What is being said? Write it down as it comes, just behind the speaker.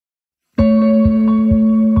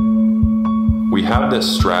have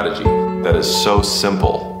this strategy that is so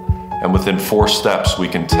simple, and within 4 steps we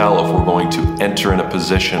can tell if we're going to enter in a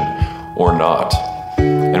position or not.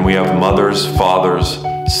 And we have mothers, fathers,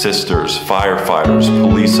 sisters, firefighters,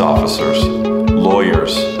 police officers,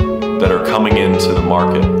 lawyers that are coming into the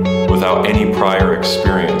market without any prior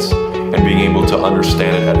experience and being able to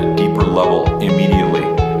understand it at a deeper level immediately.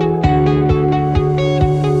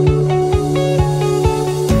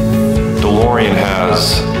 Delorean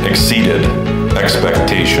has exceeded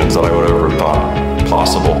expectations that I would have ever thought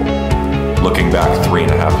possible, looking back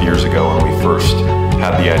 3.5 years ago when we first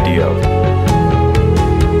had the idea of it.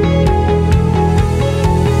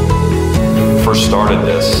 First started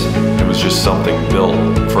this, it was just something built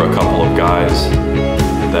for a couple of guys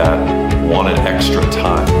that wanted extra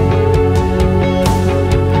time.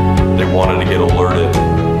 They wanted to get alerted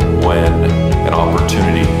when an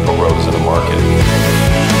opportunity arose in the market.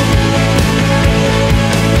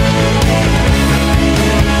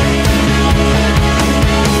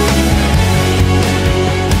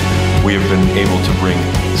 We have been able to bring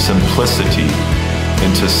simplicity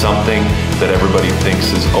into something that everybody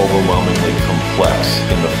thinks is overwhelmingly complex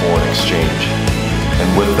in the foreign exchange. And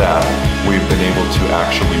with that, we've been able to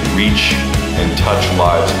actually reach and touch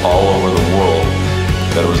lives all over the world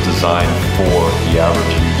that was designed for the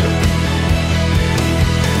average user.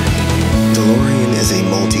 Delorean is a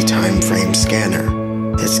multi-time frame scanner.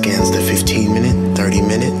 It scans the 15-minute,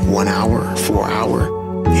 30-minute, 1 hour, 4 hour,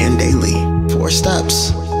 and daily. 4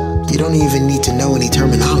 steps. You don't even need to know any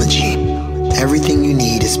terminology. Everything you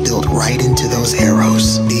need is built right into those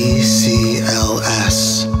arrows. BCLS.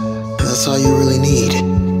 That's all you really need.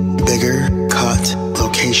 Bigger, cut,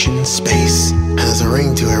 location, space. Has a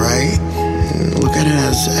ring to it, right? Look at it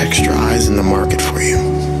as extra eyes in the market for you.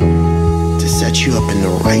 To set you up in the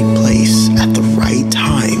right place at the right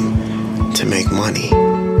time to make money.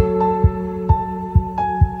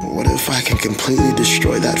 What if I can completely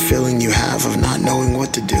destroy that feeling you have of not knowing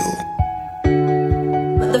what to do?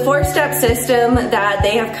 The 4-step system that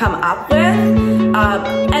they have come up with,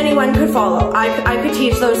 anyone could follow. I could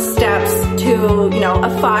teach those steps to, a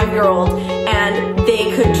 5-year-old and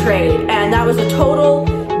they could trade. And that was a total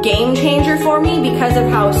game changer for me because of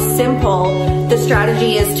how simple the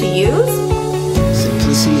strategy is to use.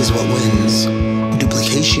 Simplicity is what wins.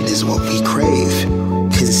 Duplication is what we crave.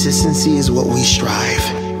 Consistency is what we strive.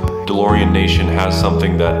 Delorean Nation has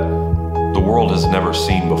something that the world has never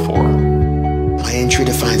seen before. My entry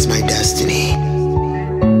defines my destiny.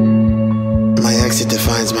 My exit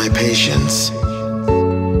defines my patience.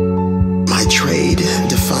 My trade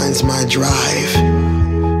defines my drive.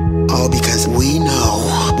 All because we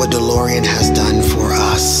know what Delorean has done for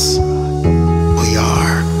us. We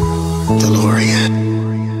are Delorean.